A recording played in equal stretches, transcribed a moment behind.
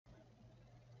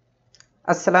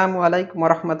আসসালামু আলাইকুম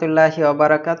রহমতুল্লাহি ওয়া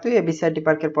বারাকাতু। এবিসিআইটি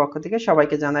পার্কের পক্ষ থেকে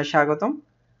সবাইকে জানাই স্বাগতম।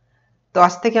 তো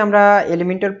আজ থেকে আমরা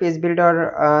এলিমেন্টর পেজ বিল্ডার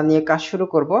নিয়ে কাজ শুরু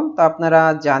করব। তো আপনারা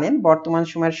জানেন বর্তমান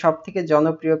সময়ের সবথেকে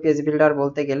জনপ্রিয় পেজ বিল্ডার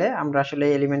বলতে গেলে আমরা আসলে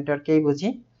এলিমেন্টরকেই বুঝি।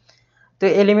 তো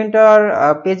এলিমেন্টর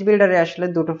পেজ বিল্ডারে আসলে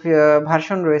দুটো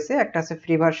ভার্সন রয়েছে। একটা আছে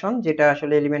ফ্রি ভার্সন, যেটা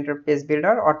আসলে এলিমেন্টর পেজ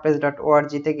বিল্ডার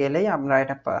wordpress.org তে গেলেই আমরা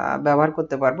এটা ব্যবহার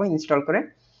করতে পারবো ইনস্টল করে।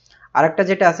 আরেকটা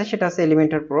যেটা আছে সেটা আছে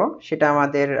এলিমেন্টর প্রো, সেটা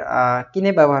আমাদের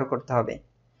কিনে ব্যবহার করতে হবে।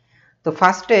 তো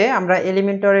ফার্স্টে আমরা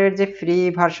এলিমেন্টরের যে ফ্রি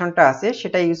ভার্সনটা আছে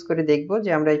সেটা ইউজ করে দেখব যে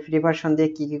আমরা এই ফ্রি ভার্সন দিয়ে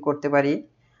কি কি করতে পারি,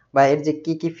 বা এর যে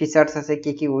কি কি ফিচার্স আছে,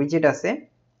 কি কি উইজেট আছে,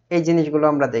 এই জিনিসগুলো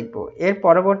আমরা দেখব। এর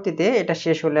পরবর্তীতে এটা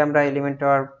শেষ হলে আমরা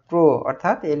এলিমেন্টর প্রো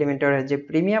অর্থাৎ এলিমেন্টরের যে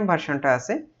প্রিমিয়াম ভার্সনটা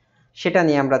আছে সেটা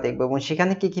নিয়ে আমরা দেখব, এবং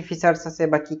সেখানে কি কি ফিচার্স আছে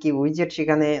বা কি কি উইজেট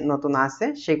সেখানে নতুন আছে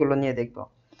সেগুলো নিয়ে দেখব।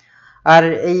 আর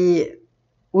এই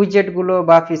উইজেটগুলো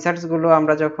বা ফিচার্সগুলো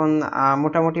আমরা যখন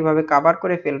মোটামুটিভাবে কভার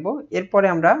করে ফেলবো, এরপরে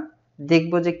আমরা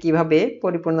দেখব যে কিভাবে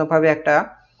পরিপূর্ণভাবে একটা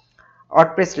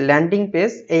ওয়ার্ডপ্রেস ল্যান্ডিং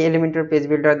পেজ এই এলিমেন্টর পেজ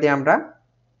বিল্ডার দিয়ে আমরা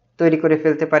তৈরি করে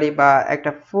ফেলতে পারি, বা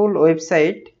একটা ফুল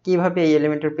ওয়েবসাইট কিভাবে এই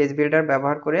এলিমেন্টর পেজ বিল্ডার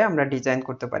ব্যবহার করে আমরা ডিজাইন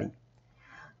করতে পারি।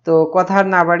 তো কথা আর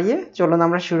না বাড়িয়ে চলুন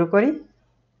আমরা শুরু করি।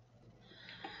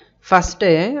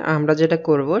 ফার্স্টে আমরা যেটা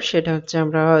করব সেটা হচ্ছে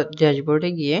আমরা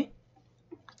ড্যাশবোর্ডে গিয়ে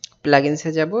প্লাগইনসে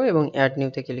যাব এবং অ্যাড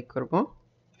নিউতে ক্লিক করব।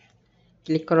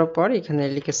 ক্লিক করার পর এখানে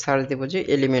লিখে সার্চ দেব যে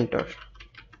এলিমেন্টর।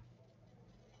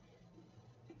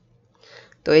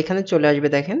 তো এখানে চলে আসবে,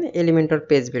 দেখেন এলিমেন্টর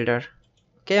পেজ বিল্ডার।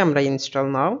 ওকে, আমরা ইনস্টল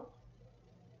নাও।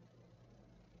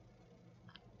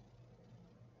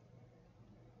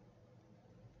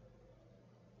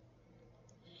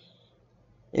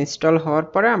 ইনস্টল হওয়ার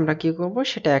পরে আমরা কি করব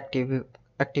সেটা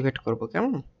অ্যাক্টিভেট করব,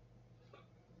 কেমন?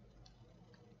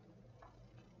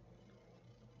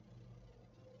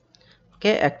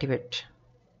 ওকে, অ্যাক্টিভেট।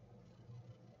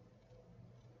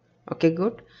 ওকে,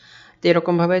 গুড। তো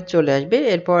এরকম ভাবে চলে আসবে।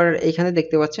 এরপর এখানে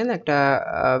দেখতে পাচ্ছেন একটা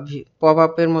পপ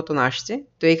আপের মতন আসছে।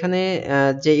 তো এখানে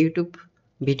যে ইউটিউব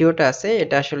ভিডিওটা আছে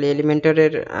এটা আসলে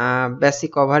এলিমেন্টরের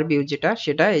বেসিক ওভারভিউ যেটা,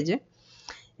 সেটা এই যে।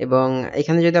 এবং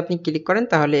এখানে যদি আপনি ক্লিক করেন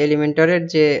তাহলে এলিমেন্টরের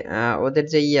যে ওদের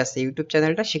যে আছে ইউটিউব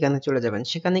চ্যানেলটা, সেখানে চলে যাবেন।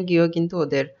 সেখানে গিয়েও কিন্তু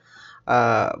ওদের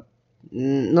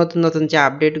নতুন নতুন যে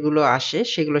আপডেটগুলো আসে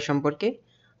সেগুলো সম্পর্কে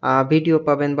ভিডিও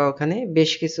পাবেন, বা ওখানে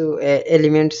বেশ কিছু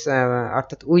এলিমেন্টস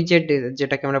অর্থাৎ উইজেট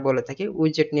যেটাকে আমরা বলে থাকি,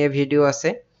 উইজেট নিয়ে ভিডিও আছে,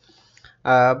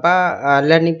 বা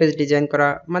ল্যান্ডিং পেজ ডিজাইন করা,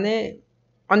 মানে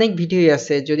অনেক ভিডিওই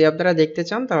আছে। যদি আপনারা দেখতে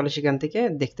চান তাহলে সেখান থেকে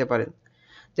দেখতে পারেন।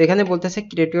 তো এখানে বলতেছে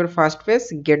create your first page,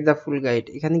 get the full guide.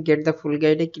 এখানে গেট দ্য ফুল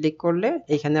গাইডে ক্লিক করলে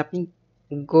এখানে আপনি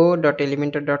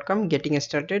go.elementor.com গেটিং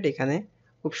স্টার্টেড, এখানে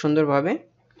খুব সুন্দরভাবে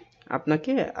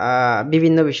আপনাকে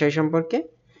বিভিন্ন বিষয় সম্পর্কে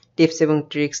টিপস এবং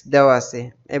ট্রিক্স দেওয়া আছে।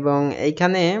 এবং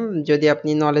এইখানে যদি আপনি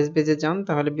নলেজ বেজে যান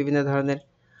তাহলে বিভিন্ন ধরনের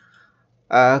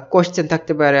কোশ্চেন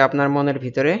থাকতে পারে আপনার মনের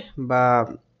ভিতরে, বা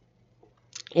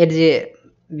এর যে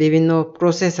বিভিন্ন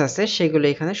প্রসেস আছে সেগুলো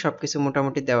এখানে সবকিছু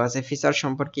মোটামুটি দেওয়া আছে। ফিচার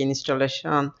সম্পর্কে,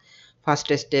 installation, first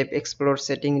step, explore,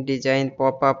 setting, design,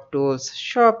 pop up, tools,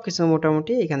 সবকিছু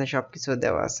মোটামুটি এখানে সবকিছু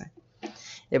দেওয়া আছে।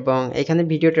 এবং এখানে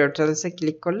ভিডিও টিউটোরিয়ালসে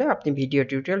ক্লিক করলে আপনি ভিডিও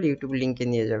টিউটোরিয়াল ইউটিউব লিংকে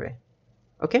নিয়ে যাবে।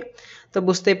 ওকে, তো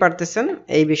বুঝতেই পারতেছেন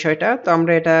এই বিষয়টা। তো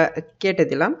আমরা এটা কেটে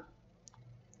দিলাম।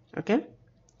 ওকে,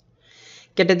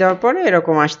 কেটে দেওয়ার পরে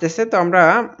এরকম আসতেছে। তো আমরা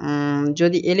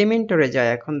যদি এলিমেন্টরে যাই,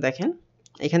 এখন দেখেন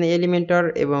এখানে এলিমেন্টর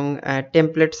এবং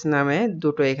টেমপ্লেটস নামে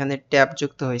দুটো এখানে ট্যাব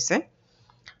যুক্ত হয়েছে,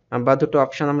 বা দুটো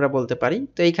অপশন আমরা বলতে পারি।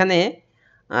 তো এখানে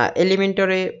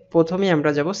এলিমেন্টরে প্রথমেই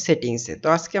আমরা যাব সেটিংসে। তো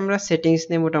আজকে আমরা সেটিংস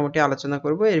নিয়ে মোটামুটি আলোচনা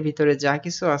করব, এর ভিতরে যা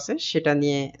কিছু আছে সেটা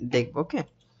নিয়ে দেখব। ওকে,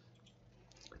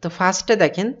 তো ফার্স্টে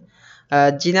দেখেন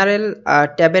জেনারেল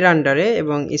ট্যাবের আন্ডারে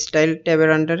এবং স্টাইল ট্যাবের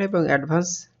আন্ডারে এবং অ্যাডভান্স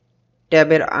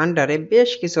ট্যাবের আন্ডারে বেশ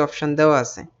কিছু অপশন দেওয়া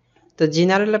আছে। তো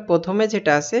জেনারেলে প্রথমে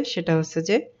যেটা আছে সেটা হচ্ছে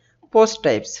যে পোস্ট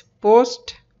টাইপস, পোস্ট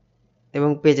এবং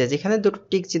পেজেস, এখানে দুটো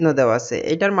টিক চিহ্ন দেওয়া আছে।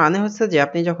 এটার মানে হচ্ছে যে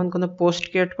আপনি যখন কোনো পোস্ট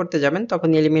ক্রিয়েট করতে যাবেন তখন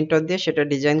এলিমেন্টর দিয়ে সেটা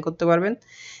ডিজাইন করতে পারবেন,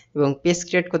 এবং পেজ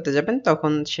ক্রিয়েট করতে যাবেন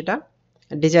তখন সেটা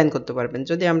ডিজাইন করতে পারবেন।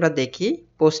 যদি আমরা দেখি,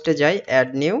 পোস্টে যাই, অ্যাড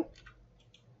নিউ,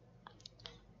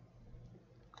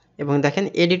 এবং দেখেন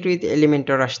এডিট উইথ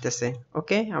এলিমেন্টর আসতেছে।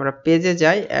 ওকে, আমরা পেজে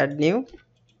যাই, অ্যাড নিউ,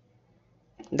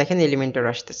 দেখেন এলিমেন্টর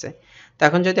আসতেছে। তো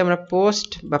এখন যদি আমরা পোস্ট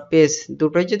বা পেজ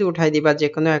দুটোই যদি উঠাই দিই, বা যে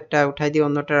কোনো একটা উঠাই দিয়ে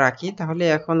অন্যটা রাখি, তাহলে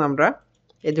এখন আমরা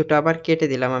এই দুটো আবার কেটে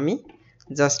দিলাম। আমি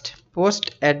জাস্ট পোস্ট,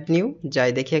 অ্যাড নিউ যাই,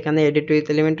 দেখি এখানে এডিট উইথ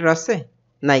এলিমেন্টর আছে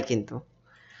নাই কিন্তু।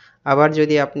 আবার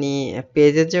যদি আপনি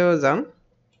পেজে যেও যান,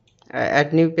 অ্যাড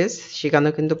নিউ পেজ,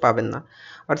 সেখানেও কিন্তু পাবেন না।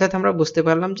 অর্থাৎ আমরা বুঝতে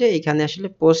পারলাম যে এখানে আসলে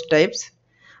পোস্ট টাইপস,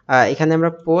 এখানে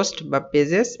আমরা পোস্ট বা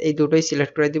পেজেস এই দুটোই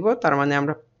সিলেক্ট করে দিব। তার মানে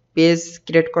আমরা পেজ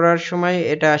ক্রিয়েট করার সময়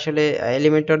এটা আসলে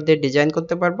এলিমেন্টর দিয়ে ডিজাইন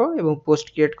করতে পারবো এবং পোস্ট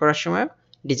ক্রিয়েট করার সময়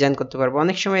ডিজাইন করতে পারবো।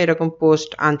 অনেক সময় এরকম পোস্ট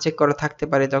আনচেক করা থাকতে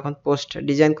পারে, যখন পোস্ট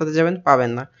ডিজাইন করতে যাবেন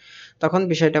পাবেন না, তখন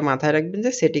বিষয়টা মাথায় রাখবেন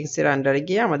যে সেটিংসের আন্ডারে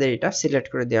গিয়ে আমাদের এটা সিলেক্ট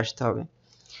করে দিয়ে আসতে হবে।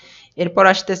 এরপর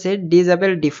আসতেছে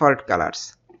disable default colours.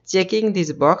 Checking this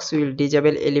box will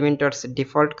disable এলিমেন্টরস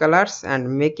default colours and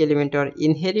make Elementor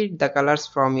inherit the colours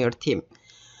from your theme.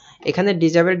 এখানে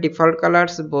ডিসেবল ডিফল্ট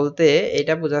কালার্স বলতে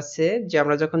এটা বোঝাচ্ছে যে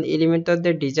আমরা যখন এলিমেন্টর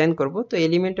দিয়ে ডিজাইন করব, তো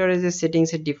এলিমেন্টরের যে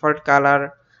সেটিংসের ডিফল্ট কালার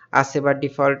আছে বা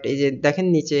ডিফল্ট, এই যে দেখেন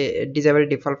নিচে ডিসেবল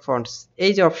ডিফল্ট ফন্টস,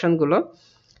 এই যে অপশনগুলো,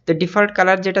 তো ডিফল্ট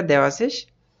কালার যেটা দেওয়া আছে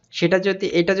সেটা যদি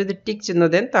এটা যদি টিক চিহ্ন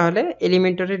দেন, তাহলে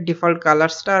এলিমেন্টরের ডিফল্ট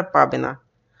কালার্সটা আর পাবে না।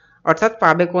 অর্থাৎ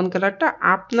পাবে কোন কালারটা?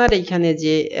 আপনার এইখানে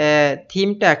যে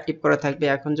থিমটা অ্যাক্টিভ করা থাকবে।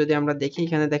 এখন যদি আমরা দেখি,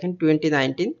 এখানে দেখেন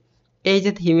 2019, এই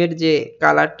যে থিমের যে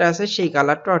কালারটা আছে সেই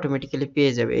কালারটা অটোমেটিক্যালি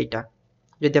পেয়ে যাবে এইটা,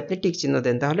 যদি আপনি টিক চিহ্ন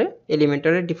দেন, তাহলে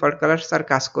এলিমেন্টরের ডিফল্ট কালার আর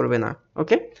কাজ করবে না।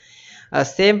 ওকে,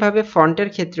 সেম ভাবে ফন্টের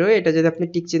ক্ষেত্রেও এটা যদি আপনি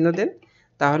টিক চিহ্ন দেন,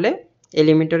 তাহলে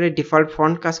এলিমেন্টরের ডিফল্ট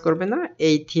ফন্ট কাজ করবে না,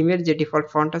 এই থিমের যে ডিফল্ট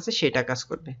ফন্ট আছে সেটা কাজ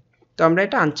করবে। তো আমরা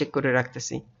এটা আনচেক করে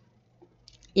রাখতেছি।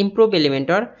 Improve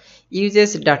Elementor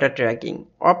uses data tracking.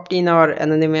 Opt in our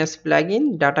anonymous plugin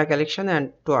data collection and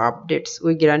to updates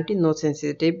we guarantee no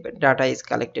sensitive data is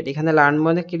collected. এখানে লার্ন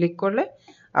মোডে ক্লিক করলে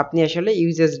আপনি আসলে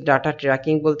uses data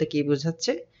tracking বলতে কি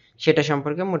বোঝাচ্ছে সেটা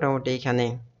সম্পর্কে মোটামুটি এখানে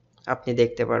আপনি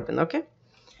দেখতে পারবেন। ওকে,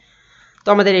 তো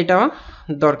আমাদের এটাও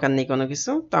দরকার নেই কোনো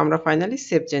কিছু। তো আমরা ফাইনালি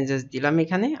সেভ চেঞ্জেস দিলাম।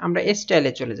 এখানে আমরা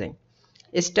স্টাইলে চলে যাই।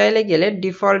 স্টাইলে গেলে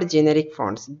default generic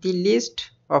fonts, the list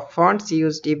of fonts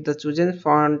used if the chosen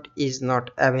font is not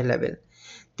available.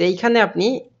 তো এইখানে আপনি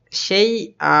সেই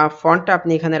ফন্টটা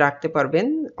আপনি এখানে রাখতে পারবেন।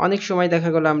 অনেক সময় দেখা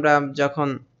গেল আমরা যখন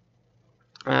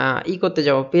করতে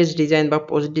যাব, পেজ ডিজাইন বা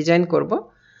পোস্ট ডিজাইন করব,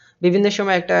 বিভিন্ন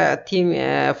সময় একটা থিম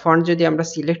ফন্ট যদি আমরা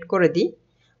সিলেক্ট করে দিই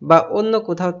বা অন্য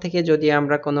কোথাও থেকে যদি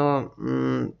আমরা কোনো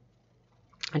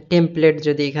টেমপ্লেট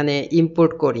যদি এখানে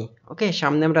ইম্পোর্ট করি, ওকে,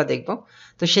 সামনে আমরা দেখব,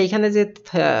 তো সেইখানে যে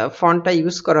ফন্টটা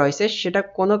ইউজ করা হয়েছে সেটা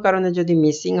কোনো কারণে যদি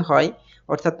মিসিং হয়,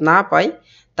 অর্থাৎ না পাই,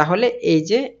 তাহলে এই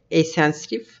যে এই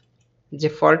সেন্সিটিভ যে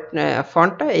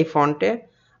ফন্টটা, এই ফন্টে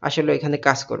আসলে এখানে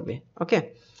কাজ করবে। ওকে,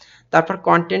 তারপর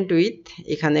কন্টেন্ট উইথ,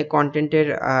 এখানে কন্টেন্টের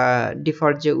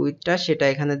ডিফল্ট যে উইথটা সেটা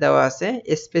এখানে দেওয়া আছে।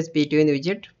 স্পেস বিটুইন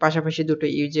উইজেট, পাশাপাশি দুটো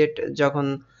উইজেট যখন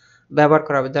ব্যবহার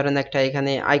করা হবে, ধরেন একটা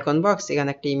এখানে আইকন বক্স, এখানে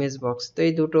একটা ইমেজ বক্স, তো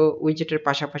এই দুটো উইজেটের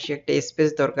পাশাপাশি একটা স্পেস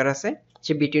দরকার আছে,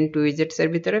 যে বিটুইন টু উইজেটস এর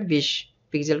ভিতরে 20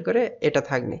 পিক্সেল করে এটা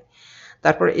থাকবে।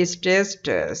 তারপর স্ট্রেসড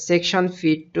সেকশন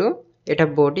ফিট টু, এটা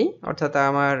বডি, অর্থাৎ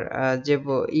আমার যে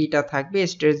ইটা থাকবে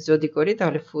স্ট্রেস যদি করি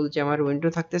তাহলে ফুল যে আমার উইন্ডো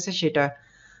থাকতেছে সেটা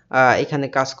এখানে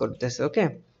কাজ করতেছে। ওকে,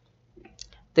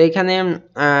 তো এখানে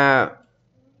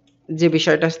যে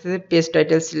বিষয়টা আসছে page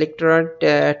title selector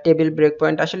table break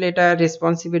point, আসলে এটা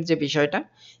রেসপন্সিভের যে বিষয়টা,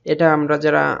 এটা আমরা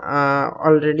যারা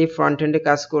অলরেডি ফ্রন্ট এন্ডে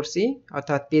কাজ করছি,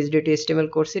 অর্থাৎ PHP/HTML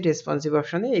করছি রেসপন্সিভ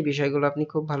অপশনে, এই বিষয়গুলো আপনি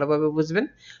খুব ভালোভাবে বুঝবেন,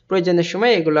 প্রয়োজনের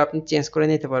সময় এগুলো আপনি চেঞ্জ করে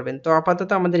নিতে পারবেন। তো আপাতত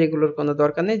আমাদের এগুলোর কোনো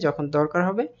দরকার নেই, যখন দরকার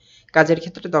হবে কাজের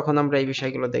ক্ষেত্রে তখন আমরা এই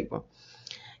বিষয়গুলো দেখব।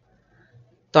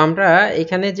 তো আমরা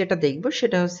এখানে যেটা দেখব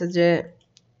সেটা হচ্ছে যে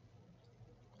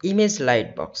image light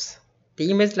box.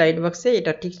 Image light বক্সে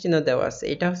এটা ঠিক চিহ্ন দেওয়া আছে,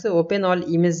 এটা হচ্ছে open all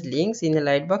image links in a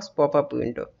light box pop up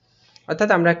window, অর্থাৎ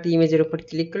আমরা একটা ইমেজের উপর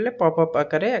ক্লিক করলে পপ আপ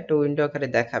আকারে একটা উইন্ডো আকারে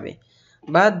দেখাবে।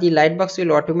 বা দি light box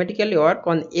will automatically work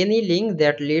on any link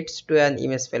that leads to an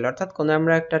image file, অর্থাৎ কোনো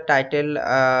আমরা একটা টাইটেল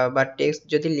বা টেক্সট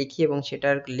যদি লিখি এবং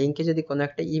সেটার লিঙ্কে যদি কোনো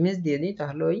একটা ইমেজ দিয়ে দিই,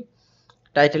 তাহলে ওই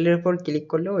টাইটেলের উপর ক্লিক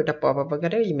করলেও এটা পপ আপ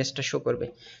আকারে ইমেজটা শো করবে।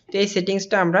 তো এই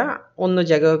সেটিংসটা আমরা অন্য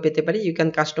জায়গায়ও পেতে পারি। You can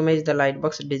customise the light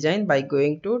box design by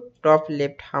going to top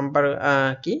left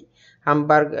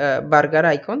hamburger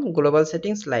icon global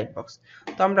settings light box.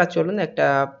 তো আমরা চলুন একটা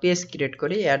পেজ ক্রিয়েট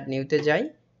করি, অ্যাড নিউতে যাই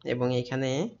এবং এখানে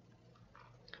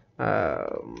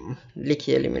লিখি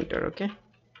এলিমেন্টর। ওকে,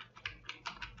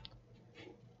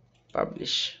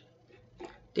 পাবলিশ,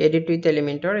 তো এডিট উইথ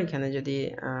এলিমেন্টর এখানে যদি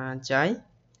যাই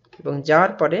এবং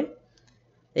যাওয়ার পরে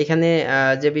এখানে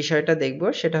যে বিষয়টা দেখব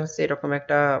সেটা হচ্ছে এরকম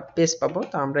একটা পেজ পাবো।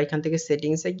 তো আমরা এখান থেকে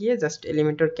সেটিংসে গিয়ে জাস্ট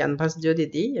এলিমেন্টর ক্যানভাস যদি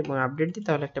দিই এবং আপডেট দিই,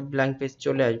 তাহলে একটা ব্ল্যাঙ্ক পেজ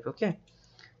চলে আসবে। ওকে,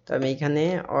 তো আমি এখানে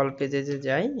অল পেজে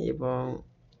যাই এবং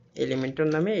এলিমেন্টর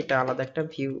নামে এটা আলাদা একটা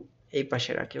ভিউ এই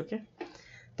পাশে রাখি। ওকে,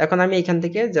 এখন আমি এখান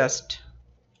থেকে জাস্ট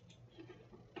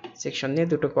সেকশন নিয়ে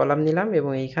দুটো কলাম নিলাম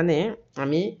এবং এইখানে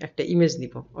আমি একটা ইমেজ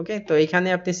দিব। ওকে, তো এখানে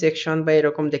আপনি সেকশন বা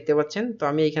এরকম দেখতে পাচ্ছেন। তো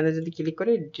আমি এখানে যদি ক্লিক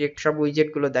করি ডিরেক্ট সব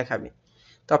উইজেটগুলো দেখাবে।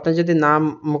 তো আপনার যদি নাম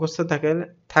মুখস্থ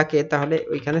থাকে তাহলে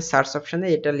ওইখানে সার্চ অপশানে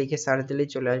এটা লিখে সার্চ দিলেই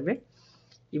চলে আসবে।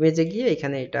 ইমেজে গিয়ে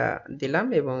এখানে এটা দিলাম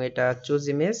এবং এটা চুজ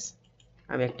ইমেজ,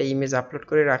 আমি একটা ইমেজ আপলোড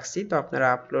করে রাখছি। তো আপনারা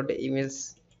আপলোড ইমেজ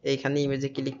এইখানে ইমেজে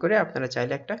ক্লিক করে আপনারা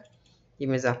চাইলে একটা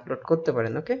ইমেজ আপলোড করতে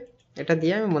পারেন। ওকে, এটা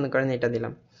দিয়ে আমি মনে করেন এটা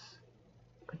দিলাম,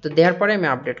 তো দেওয়ার পরে আমি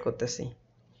আপডেট করতেছি।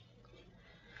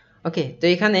 ওকে, তো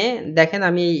এখানে দেখেন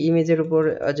আমি এই ইমেজের উপর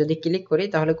যদি ক্লিক করি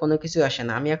তাহলে কোনো কিছু আসে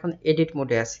না, আমি এখন এডিট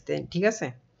মোডে আছি, ঠিক আছে।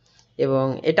 এবং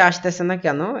এটা আসতেছে না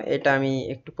কেন এটা আমি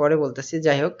একটু পরে বলতেছি।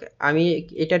 যাই হোক, আমি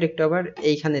এটার একটু আবার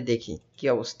এইখানে দেখি কি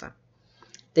অবস্থা।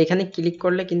 তো এখানে ক্লিক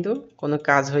করলে কিন্তু কোনো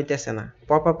কাজ হইতেছে না,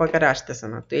 পপ আপ আকারে আসতেছে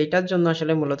না। তো এটার জন্য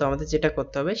আসলে মূলত আমাদের যেটা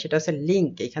করতে হবে সেটা হচ্ছে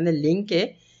লিঙ্ক, এখানে লিঙ্কে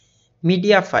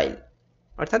মিডিয়া ফাইল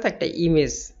অর্থাৎ একটা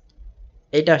ইমেজ,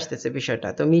 এটা আসতেছে বিষয়টা।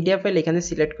 তো মিডিয়া ফাইল এখানে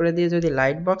সিলেক্ট করে দিয়ে যদি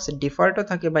লাইট বক্স ডিফল্টও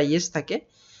থাকে বা ইয়েস থাকে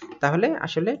তাহলে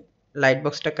আসলে লাইট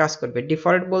বক্সটা কাজ করবে।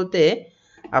 ডিফল্ট বলতে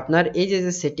আপনার এই যে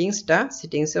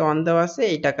সেটিংসে অন দেওয়া আছে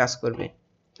এইটা কাজ করবে।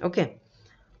 ওকে,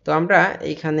 তো আমরা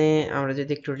এইখানে আমরা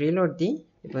যদি একটু রিলোড দিই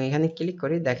এবং এখানে ক্লিক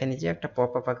করি, দেখেন যে একটা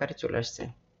পপ আপ আকারে চলে আসছে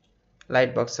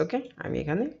লাইট বক্স। ওকে, আমি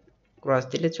এখানে ক্রস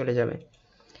দিলে চলে যাবে।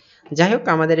 যাই হোক,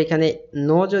 আমাদের এখানে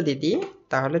নো যদি দিই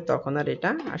তাহলে তখন আর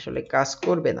এটা আসলে কাজ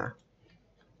করবে না,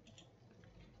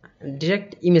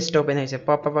 ডিরেক্ট ইমেজটা ওপেন হয়েছে,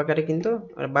 পপ আপ আকারে কিন্তু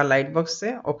বা লাইট বক্সে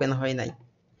ওপেন হয় নাই।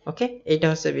 ওকে, এইটা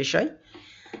হচ্ছে বিষয়।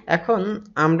 এখন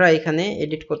আমরা এখানে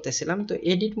এডিট করতেছিলাম, তো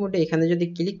এডিট মোডে এখানে যদি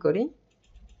ক্লিক করি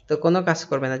তো কোনো কাজ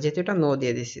করবে না যেহেতু এটা নো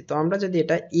দিয়ে দিছি। তো আমরা যদি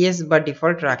এটা ইয়েস বা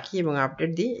ডিফল্ট রাখি এবং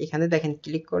আপডেট দিই, এখানে দেখেন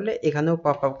ক্লিক করলে এখানেও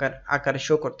পপ আপ আকারে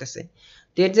শো করতেছে।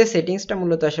 তো এর যে সেটিংসটা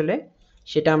মূলত আসলে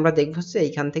সেটা আমরা দেখব হচ্ছে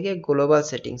এইখান থেকে গ্লোবাল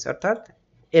সেটিংস, অর্থাৎ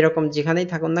এরকম যেখানেই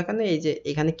থাকুন না কেন এই যে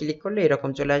এখানে ক্লিক করলে এরকম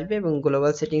চলে আসবে এবং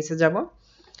গ্লোবাল সেটিংসে যাব।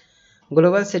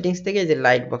 গ্লোবাল সেটিংস থেকে এই যে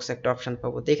লাইট বক্স একটা অপশন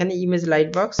পাবো, তো এখানে ইমেজ লাইট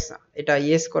বক্স এটা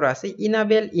ইয়েস করা আছে,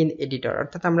 ইনাবেল ইন এডিটর,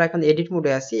 অর্থাৎ আমরা এখন এডিট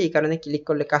মোডে আছি এই কারণে ক্লিক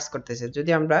করলে কাজ করতেছে।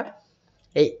 যদি আমরা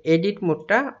এই এডিট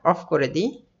মোডটা অফ করে দিই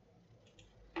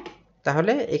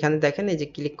তাহলে এখানে দেখেন এই যে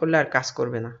ক্লিক করলে আর কাজ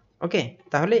করবে না। ওকে,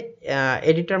 তাহলে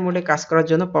এডিটর মোডে কাজ করার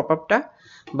জন্য পপ আপটা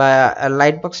বা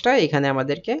লাইট বক্সটা এখানে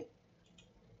আমাদেরকে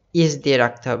ইয়েস দিয়ে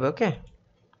রাখতে হবে। ওকে,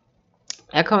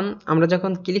 এখন আমরা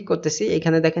যখন ক্লিক করতেছি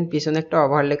এখানে দেখেন পিছনে একটা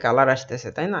ওভারলে কালার আসতেছে,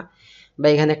 তাই না? বা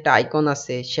এখানে একটা আইকন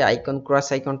আছে, সে আইকন ক্রস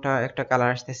আইকনটা একটা কালার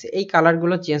আসতেছে। এই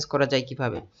কালারগুলো চেঞ্জ করা যায়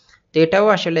কিভাবে? তো এটাও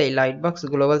আসলে এই লাইট বক্স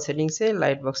গ্লোবাল সেটিংসে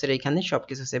লাইট বক্সের এখানে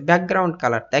সবকিছু আছে। ব্যাকগ্রাউন্ড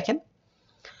কালার দেখেন,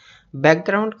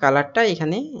 ব্যাকগ্রাউন্ড কালারটা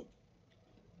এখানে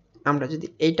আমরা যদি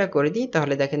এইটা করে দিই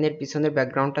তাহলে দেখেন এর পিছনের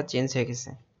ব্যাকগ্রাউন্ডটা চেঞ্জ হয়ে গেছে।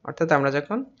 অর্থাৎ আমরা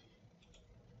যখন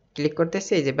ক্লিক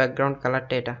করতেছি এই যে ব্যাকগ্রাউন্ড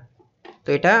কালারটা এটা, তো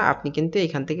এটা আপনি কিন্তু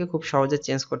এখান থেকে খুব সহজে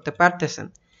চেঞ্জ করতে পারতেছেন।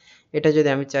 এটা যদি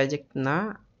আমি চাই যে না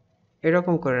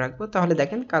এরকম করে রাখবো তাহলে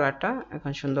দেখেন কালারটা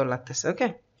এখন সুন্দর লাগতেছে। ওকে,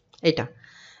 এইটা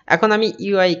এখন আমি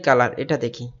ইউআই কালার এটা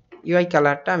দেখি, ইউআই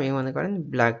কালারটা আমি মনে করেন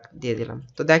ব্ল্যাক দিয়ে দিলাম।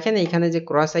 তো দেখেন এইখানে যে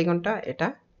ক্রস আইকনটা এটা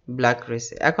ব্ল্যাক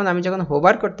রয়েছে। এখন আমি যখন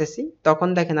হোভার করতেছি তখন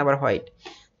দেখেন আবার হোয়াইট।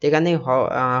 তো এখানে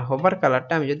হোভার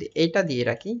কালারটা আমি যদি এইটা দিয়ে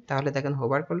রাখি তাহলে দেখেন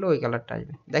হোভার করলে ওই কালারটা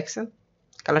আসবে। দেখছেন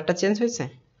কালারটা চেঞ্জ হয়েছে।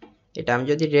 এটা আমি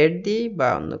যদি রেড দিই বা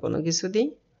অন্য কোনো কিছু দিই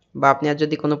বা আপনার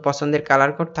যদি কোনো পছন্দের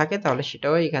কালার কোড থাকে তাহলে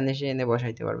সেটাও এখানে এসে এনে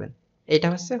বসাইতে পারবেন। এটা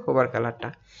হচ্ছে হোভার কালারটা।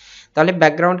 তাহলে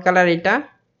ব্যাকগ্রাউন্ড কালার এটা,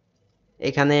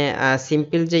 এখানে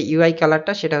সিম্পল যে ইউআই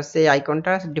কালারটা সেটা হচ্ছে এই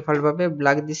আইকনটা ডিফল্টভাবে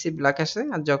ব্ল্যাক দিছি, ব্ল্যাক আসে,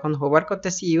 আর যখন হোভার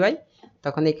করতেছি ইউআই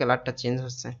তখন এই কালারটা চেঞ্জ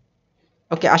হচ্ছে।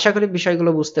 ওকে, আশা করি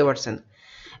বিষয়গুলো বুঝতে পারছেন।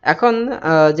 এখন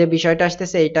যে বিষয়টা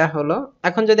আসতেছে এটা হলো,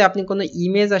 এখন যদি আপনি কোনো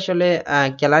ইমেজ আসলে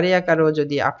গ্যালারি আকারেও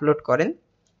যদি আপলোড করেন,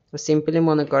 তো সিম্পলি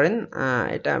মনে করেন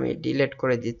এটা আমি ডিলিট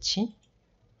করে দিচ্ছি।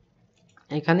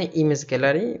 এখানে ইমেজ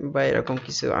গ্যালারি বা এরকম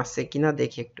কিছু আছে কিনা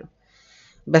দেখি একটু,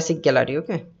 বেসিক গ্যালারি।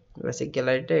 ওকে, বেসিক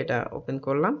গ্যালারিটা এটা ওপেন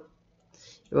করলাম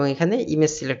এবং এখানে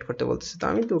ইমেজ সিলেক্ট করতে বলতেছে। তো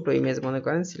আমি দুটো ইমেজ মনে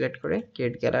করেন সিলেক্ট করে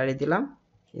ক্রিয়েট গ্যালারি দিলাম,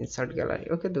 ইনসার্ট গ্যালারি।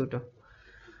 ওকে, দুটো।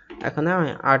 এখন আমি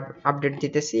আপডেট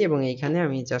দিতেছি এবং এইখানে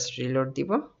আমি জাস্ট রিলোড দিব।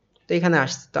 তো এখানে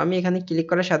আসছে, তো আমি এখানে ক্লিক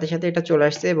করার সাথে সাথে এটা চলে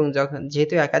আসছে এবং যখন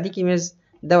যেহেতু একাধিক ইমেজ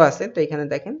দেওয়া আছে তো এখানে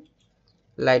দেখেন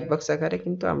লাইট বক্স আকারে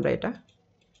কিন্তু আমরা এটা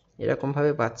এরকম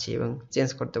ভাবে পাচ্ছি এবং চেঞ্জ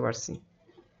করতে পারছি।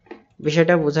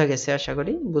 বিষয়টা বোঝা গেছে, আশা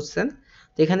করি বুঝছেন।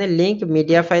 তো এখানে লিংক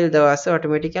মিডিয়া ফাইল দেওয়া আছে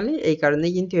অটোমেটিক্যালি, এই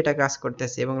কারণেই কিন্তু এটা কাজ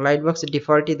করতেছে এবং লাইট বক্স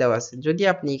ডিফল্টই দেওয়া আছে। যদি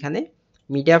আপনি এখানে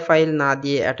মিডিয়া ফাইল না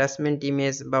দিয়ে অ্যাটাচমেন্ট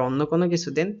ইমেজ বা অন্য কোনো কিছু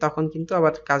দেন তখন কিন্তু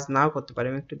আবার কাজ নাও করতে পারে।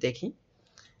 আমি একটু দেখি,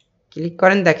 ক্লিক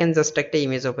করেন দেখেন জাস্ট একটা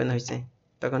ইমেজ ওপেন হয়েছে,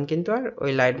 তখন কিন্তু আর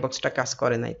ওই লাইট বক্সটা কাজ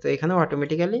করে নাই। তো এখানেও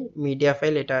অটোমেটিক্যালি মিডিয়া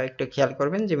ফাইল, এটা একটু খেয়াল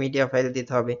করবেন যে মিডিয়া ফাইল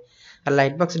দিতে হবে। আর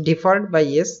লাইট বক্স ডিফল্ট বা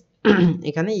ইয়েস,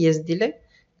 এখানে ইয়েস দিলে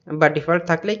বা ডিফল্ট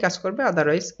থাকলেই কাজ করবে,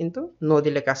 আদারওয়াইজ কিন্তু নো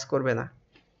দিলে কাজ করবে না।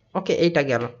 ওকে, এইটা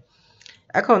গেল।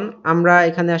 এখন আমরা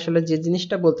এখানে আসলে যে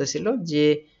জিনিসটা বলতেছিল যে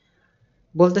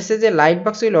বলতেছে যে light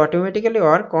box will automatically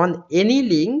work on any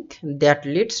link that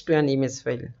leads to an image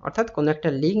file, অর্থাৎ কোনো একটা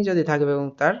লিঙ্ক যদি থাকবে এবং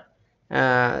তার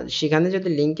সেখানে যদি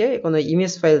লিঙ্কে কোনো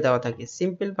ইমেজ ফাইল দেওয়া থাকে,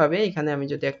 সিম্পলভাবে এখানে আমি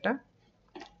যদি একটা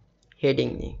হেডিং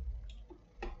নিই।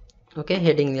 ওকে,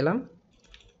 হেডিং নিলাম।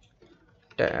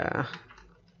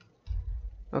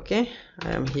 ওকে,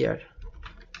 আই এম হিয়ার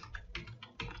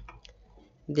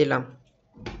দিলাম।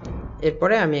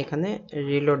 এরপরে আমি এখানে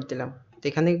রিলোড দিলাম। তো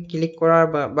এখানে ক্লিক করার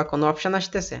বা কোনো অপশান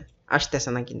আসতেছে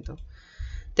না কিন্তু।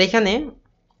 তো এখানে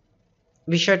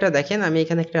বিষয়টা দেখেন, আমি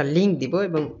এখানে একটা লিঙ্ক দিব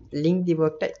এবং লিঙ্ক দিব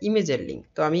একটা ইমেজের লিঙ্ক।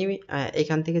 তো আমি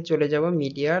এখান থেকে চলে যাব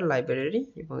মিডিয়া লাইব্রেরি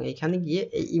এবং এখানে গিয়ে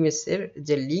এই ইমেজের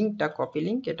যে লিঙ্কটা, কপি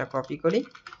লিঙ্ক, এটা কপি করি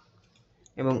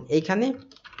এবং এইখানে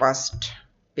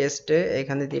পেস্টে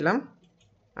এখানে দিলাম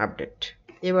আপডেট।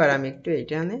 এবার আমি একটু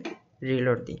এখানে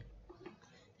রিলোড দিই।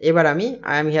 এবার আমি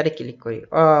আই এম হিয়ারে ক্লিক করি।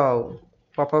 ও,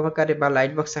 পপআপ আকারে বা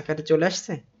লাইট বক্স আকারে চলে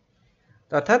আসছে।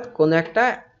 অর্থাৎ কোনো একটা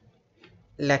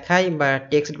লেখায় বা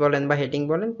টেক্সট বলেন বা হেডিং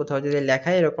বলেন, কোথাও যদি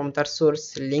লেখায় এরকম তার সোর্স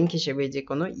লিঙ্ক হিসেবে যে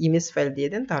কোনো ইমেজ ফাইল দিয়ে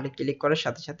দেন, তাহলে ক্লিক করার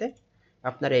সাথে সাথে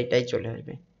আপনার এইটাই চলে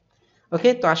আসবে। ওকে,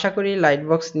 তো আশা করি লাইট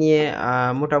বক্স নিয়ে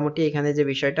মোটামুটি এখানে যে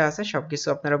বিষয়টা আছে সবকিছু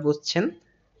আপনারা বুঝছেন।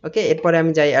 ওকে, এরপরে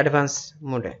আমি যাই অ্যাডভান্স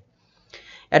মোডে।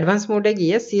 অ্যাডভান্স মোডে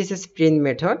গিয়ে সিএসএস প্রিন্ট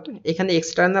মেথড, এখানে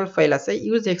এক্সটার্নাল ফাইল আছে।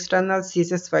 Use external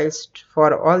CSS files for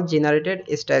all generated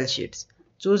style shits,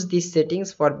 choose this settings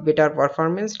for better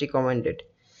performance recommended.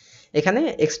 এখানে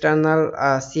এক্সটার্নাল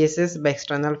সিএসএস বা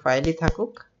এক্সটার্নাল ফাইলই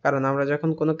থাকুক, কারণ আমরা যখন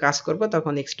কোনো কাজ করব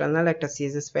তখন এক্সটার্নাল একটা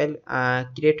সিএসএস ফাইল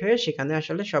ক্রিয়েট হয়ে সেখানে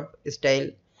আসলে সব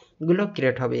স্টাইলগুলো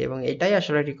ক্রিয়েট হবে এবং এটাই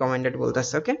আসলে রিকমেন্ডেড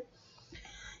বলতেছে। ওকে,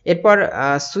 এরপর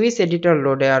সুইচ এডিটর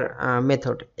লোডার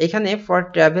মেথড, এখানে for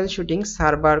travel shooting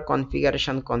server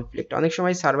configuration conflict, অনেক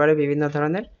সময় সার্ভারে বিভিন্ন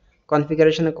ধরনের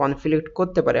কনফিগারেশনে কনফ্লিক্ট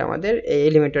করতে পারে আমাদের এই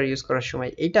এলিমেন্টর ইউজ করার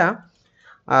সময়। এটা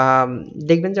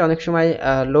দেখবেন যে অনেক সময়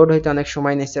লোড হইতে অনেক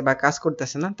সময় নিচ্ছে বা কাজ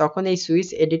করতেছে না, তখন এই সুইচ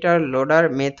এডিটর লোডার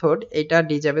মেথড এটা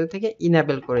ডিজেবল থেকে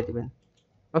ইনেবল করে দিবেন।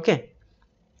 ওকে,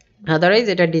 আদারওয়াইজ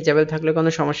এটা ডিজেবল থাকলে কোনো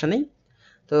সমস্যা নেই।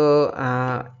 তো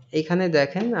এখানে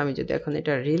দেখেন, আমি যদি এখন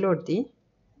এটা রিলোড দিই,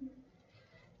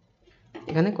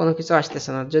 এখানে কোনো কিছু আসতেছে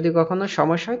না। যদি কখনো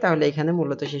সমস্যা হয় তাহলে এখানে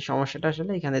মূলত সেই সমস্যাটা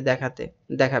আসলে এখানে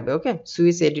দেখাবে। ওকে,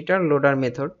 switch editor loader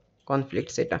method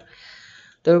conflicts এটা।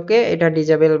 তো ওকে, এটা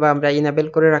ডিজেবল বা আমরা ইনেবল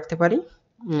করে রাখতে পারি।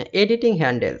 এডিটিং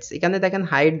হ্যান্ডেলস, এখানে দেখেন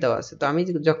হাইড দেওয়া আছে। তো আমি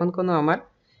যখন কোনো আমার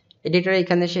এডিটর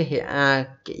এখানে এসে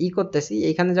করতেছি,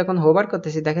 এখানে যখন হোভার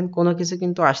করতেছি দেখেন কোনো কিছু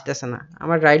কিন্তু আসতেছে না।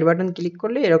 আমার রাইট বাটন ক্লিক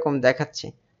করলে এরকম দেখাচ্ছে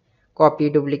কপি,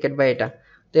 ডুপ্লিকেট বা এটা।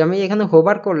 তো আমি এখানে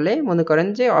হোভার করলে মনে করেন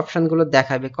যে অপশনগুলো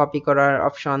দেখাবে, কপি করার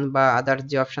অপশন বা আদার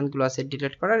যে অপশনগুলো আছে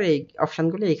ডিলিট করার, এই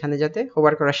অপশনগুলো এখানে যাতে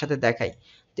হোভার করার সাথে দেখায়।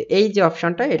 তো এই যে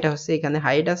অপশনটা, এটা হচ্ছে এখানে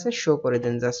হাইড আছে, শো করে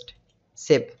দেন, জাস্ট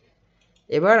সেভ।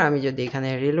 এবার আমি যদি এখানে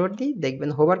রিলোড দিই, দেখবেন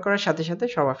হোভার করার সাথে সাথে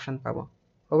সব অপশন পাবো।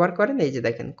 হোভার করেন, এই যে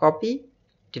দেখেন কপি,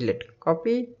 ডিলিট,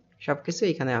 কপি, সবকিছু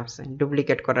এখানে আছে,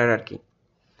 ডুপ্লিকেট করার আর কি।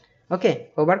 ওকে,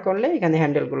 হোভার করলে এখানে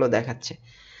হ্যান্ডেলগুলো দেখাচ্ছে।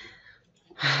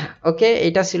 ওকে,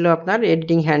 এটা ছিল আপনার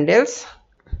এডিটিং হ্যান্ডেলস।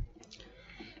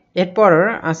 এরপর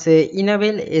আছে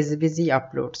ইনেবল এসভিজি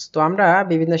আপলোডস। তো আমরা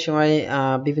বিভিন্ন সময়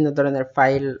বিভিন্ন ধরনের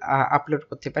ফাইল আপলোড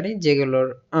করতে পারি যেগুলোর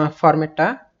ফরম্যাটটা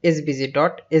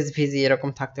svg.svg এরকম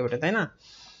থাকতে পারে, তাই না?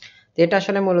 তো এটা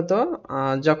আসলে মূলত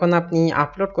যখন আপনি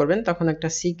আপলোড করবেন তখন একটা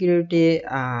সিকিউরিটি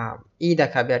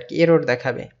দেখাবে আর কি, এরর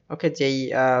দেখাবে। ওকে, যেই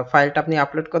ফাইলটা আপনি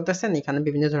আপলোড করতেছেন এখানে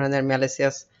বিভিন্ন ধরনের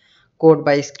ম্যালিসিয়াস কোড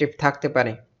বা স্ক্রিপ্ট থাকতে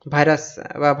পারে,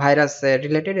 ভাইরাস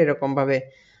রিলেটেড এরকম ভাবে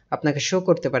আপনাকে শো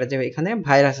করতে পারে যে এখানে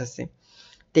ভাইরাস আছে।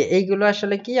 তো এইগুলো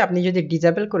আসলে কি, আপনি যদি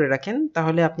ডিজেবল করে রাখেন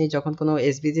তাহলে আপনি যখন কোনো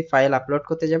এসভিজি ফাইল আপলোড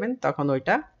করতে যাবেন তখন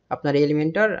ওইটা আপনার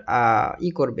এলিমেন্টর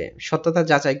করবে, সত্যতা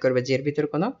যাচাই করবে যে এর ভিতর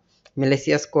কোনো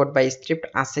ম্যালিসিয়াস কোড বা স্ক্রিপ্ট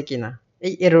আছে কিনা,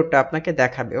 এই এররটা আপনাকে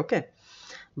দেখাবে। ওকে,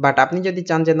 বাট আপনি যদি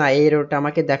চান যে না, এই এররটা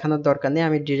আমাকে দেখানোর দরকার নেই,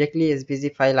 আমি ডিরেক্টলি এসভিজি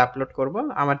ফাইল আপলোড করব,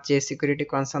 আমার যে সিকিউরিটি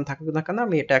কনসার্ন থাকুক না কেন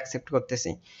আমি এটা অ্যাকসেপ্ট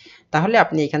করতেছি, তাহলে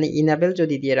আপনি এখানে ইনেবল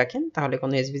যদি দিয়ে রাখেন তাহলে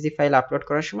কোনো এসভিজি ফাইল আপলোড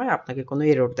করার সময় আপনাকে কোনো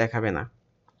এরর দেখাবে না।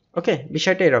 ওকে,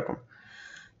 বিষয়টা এরকম।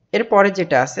 এরপরে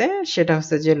যেটা আছে সেটা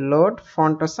হচ্ছে যে লোড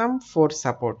ফন্টসাম ফর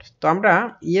সাপোর্ট। তো আমরা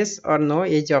ইয়েস অর নো,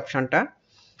 এই যে অপশনটা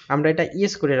আমরা এটা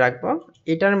ইয়েস করে রাখবো।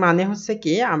 এটার মানে হচ্ছে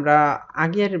কি, আমরা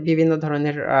আগের বিভিন্ন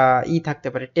ধরনের থাকতে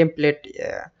পারে, টেমপ্লেট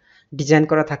ডিজাইন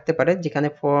করা থাকতে পারে যেখানে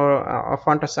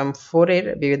ফন্টসাম 4 এর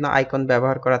বিভিন্ন আইকন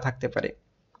ব্যবহার করা থাকতে পারে।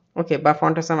 ওকে, বা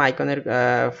ফন্টসাম আইকনের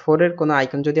 4 এর কোনো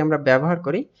আইকন যদি আমরা ব্যবহার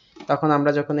করি তখন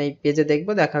আমরা যখন এই পেজে দেখব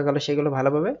দেখা গেল সেগুলো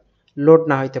ভালোভাবে লোড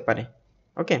না হইতে পারে।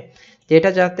 ওকে, তো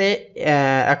এটা যাতে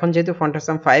এখন যেহেতু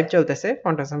ফন্টসাম 5 চলতেছে,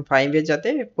 ফন্টসাম 5 এ যাতে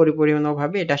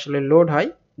পরিপূর্ণভাবে এটা আসলে লোড হয়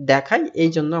দেখায়, এই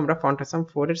জন্য আমরা ফন্টসাম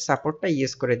 4 এর সাপোর্টটা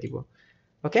ইউজ করে দিব।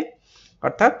 ওকে,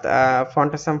 অর্থাৎ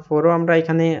ফন্টসাম 4ও আমরা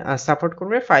এখানে সাপোর্ট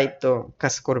করবে, 5 তো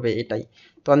কাজ করবে, এটাই।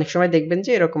 তো অনেক সময় দেখবেন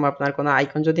যে এরকম আপনার কোনো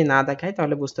আইকন যদি না দেখায়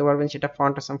তাহলে বুঝতে পারবেন সেটা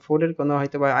ফন্টসাম 4 এর কোনো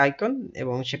হয়তো বা আইকন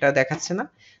এবং সেটা দেখাচ্ছে না।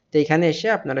 তো এখানে এসে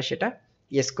আপনারা সেটা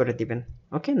ইয়েস করে দিবেন।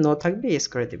 ওকে, নো থাকবে ইয়েস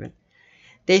করে দিবেন।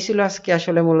 তো এই ছিল আজকে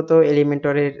আসলে মূলত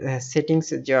এলিমেন্টরের সেটিংস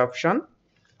যে অপশন।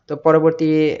 তো পরবর্তী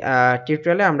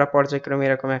টিউটোরিয়ালে আমরা পর্যায়ক্রমে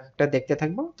এরকম একটা দেখতে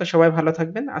থাকবো। তো সবাই ভালো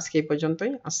থাকবেন। আজকে এই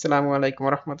পর্যন্তই। আসসালামু আলাইকুম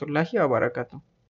রহমতুল্লাহি ওয়া বারাকাতুহু।